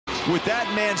With that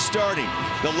man starting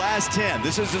the last 10,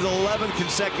 this is his 11th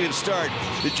consecutive start.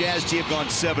 The Jazz team have gone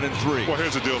 7-3. Well,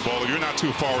 here's the deal, Bowler. You're not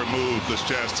too far removed, this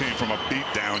Jazz team, from a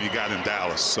beatdown you got in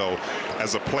Dallas. So,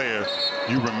 as a player,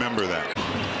 you remember that.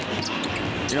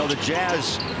 You know, the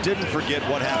Jazz didn't forget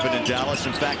what happened in Dallas.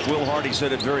 In fact, Will Hardy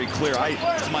said it very clear.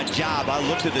 It's my job. I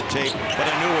looked at the tape, but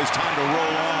I knew it was time to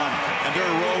roll on. And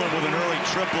they're rolling with an early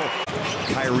triple.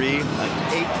 Kyrie, an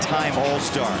 8-time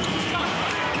All-Star.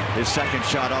 His second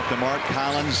shot off the mark.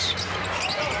 Collins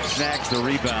snags the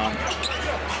rebound.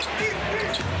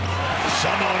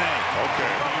 Simone.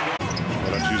 Okay.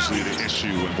 Well, that's usually the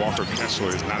issue when Walker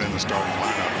Kessler is not in the starting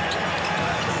lineup.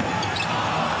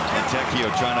 Fontecchio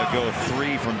trying to go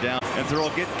 3 from down. And Thurl,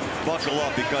 buckle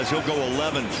up because he'll go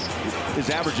 11. His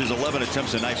average is 11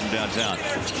 attempts a night from downtown.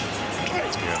 Yeah,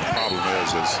 the problem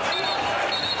is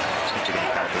he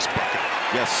can count this bucket.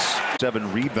 Yes,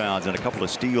 7 rebounds and a couple of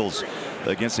steals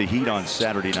against the Heat on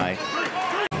Saturday night.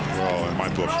 Well, in my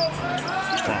book,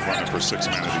 front runner for 6th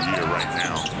man of the year right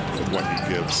now with what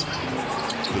he gives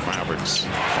to the Mavericks.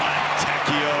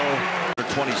 Fontecchio,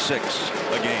 26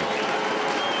 a game.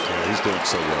 Yeah, he's doing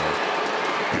so well.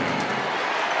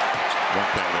 One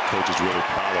thing that coach is really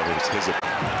proud of is his.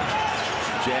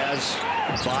 Jazz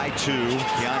by 2.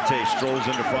 Keontae strolls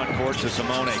into front court to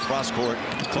Simone. Cross court.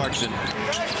 Clarkson.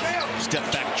 Step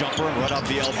back jumper right off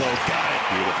the elbow. Got it.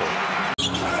 Beautiful.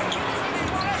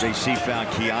 JC found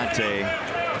Keontae.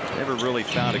 Never really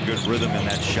found a good rhythm in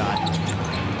that shot.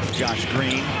 Josh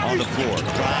Green on the floor.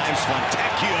 Drives.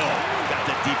 Fontecchio got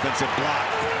the defensive block.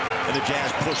 And the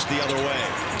Jazz push the other way.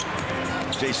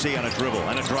 JC on a dribble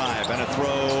and a drive and a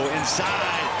throw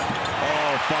inside.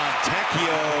 Oh,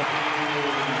 Fontecchio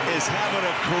is having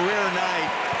a career night.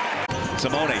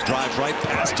 Simone drives right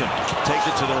past him. Takes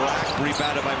it to the rack.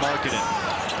 Rebounded by Markkanen.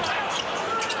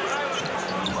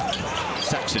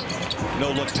 Sexton. No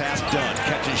look pass done.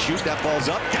 Catch and shoot. That ball's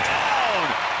up. Down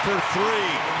for 3.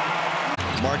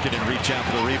 Markkanen reach out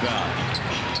for the rebound.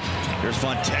 Here's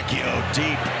Fontecchio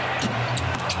deep.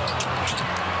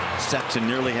 Sexton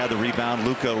nearly had the rebound.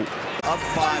 Luka up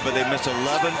 5, but they missed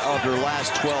 11 of their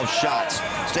last 12 shots.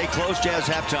 Stay close, Jazz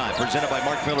halftime. Presented by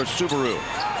Mark Miller Subaru.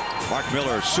 Mark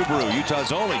Miller Subaru,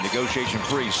 Utah's only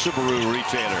negotiation-free Subaru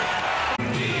retailer.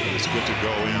 It's good to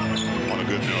go in on a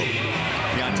good note.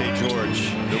 Keontae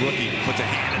George, the rookie, puts a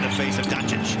hand in the face of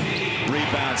Doncic.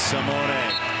 Rebound,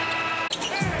 Simone.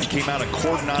 He came out of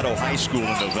Coronado High School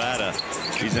in Nevada.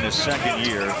 He's in his 2nd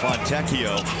year.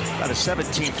 Fontecchio got a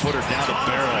 17-footer down the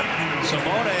barrel.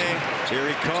 Simone, here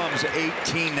he comes,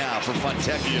 18 now for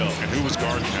Fontecchio. And who was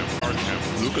guarding him?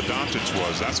 Luka Doncic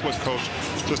was. That's what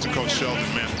assistant coach Sheldon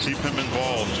meant. Keep him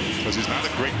involved because he's not a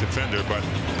great defender, but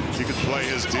he could play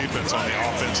his defense on the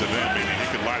offensive end, meaning he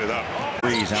could light it up.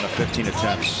 Threes out of 15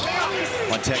 attempts.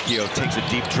 Fontecchio takes a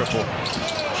deep triple.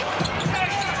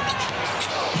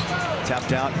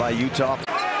 Tapped out by Utah.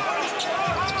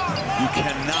 You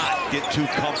cannot get too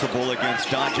comfortable against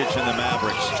Doncic and the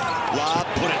Mavericks. Lob,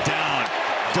 put it down.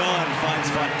 Dunn finds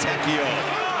Fontecchio.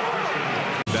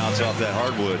 Bounce off that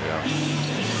hardwood.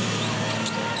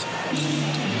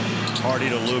 Hardy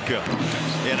to Luka.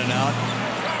 In and out.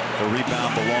 The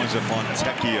rebound belongs to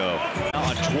Fontecchio.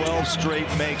 On 12 straight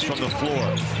makes from the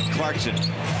floor. Clarkson.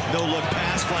 No look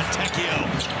pass. Fontecchio.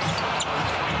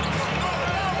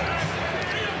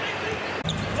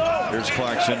 Here's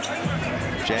Clarkson.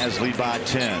 Jazz lead by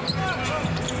 10.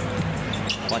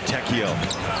 Fontecchio.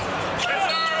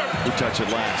 Who touched it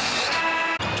last?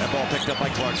 That ball picked up by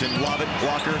Clarkson. Lob it.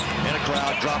 Walker in a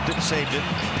crowd. Dropped it. Saved it.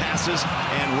 Passes.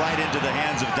 And right into the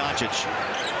hands of Doncic.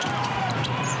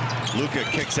 Luka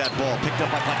kicks that ball. Picked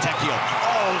up by Fontecchio.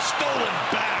 Oh, stolen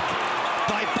back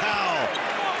by Powell.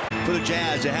 For the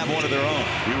Jazz to have one of their own.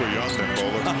 We were young then,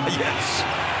 Bowler. Yes.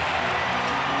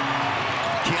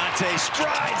 Keontae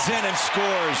strides in and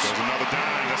scores. There's another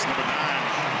dime. That's number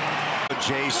 9.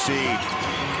 JC.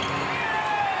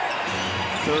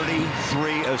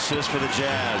 33 assists for the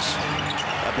Jazz.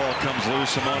 That ball comes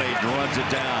loose. Simone runs it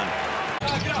down.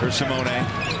 Here's Simone.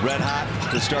 Red hot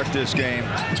to start this game.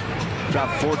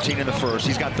 Dropped 14 in the first.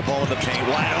 He's got the ball in the paint.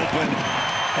 Wide open.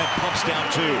 And pumps down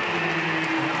 2.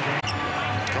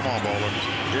 Come on, Bowler.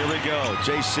 Here we go.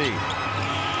 JC.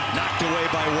 Knocked away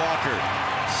by Walker.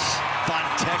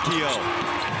 Fontecchio.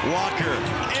 Walker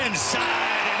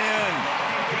inside and in.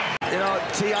 You know,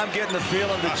 T, I'm getting the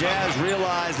feeling the Jazz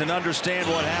realize and understand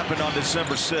what happened on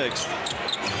December 6th.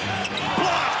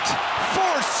 Blocked.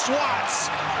 4 swats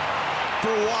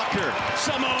for Walker.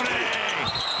 Simone.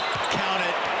 Count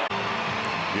it.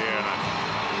 Yeah, and I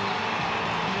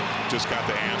just got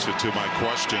the answer to my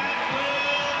question.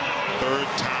 3rd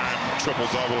time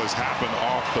triple-double has happened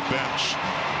off the bench.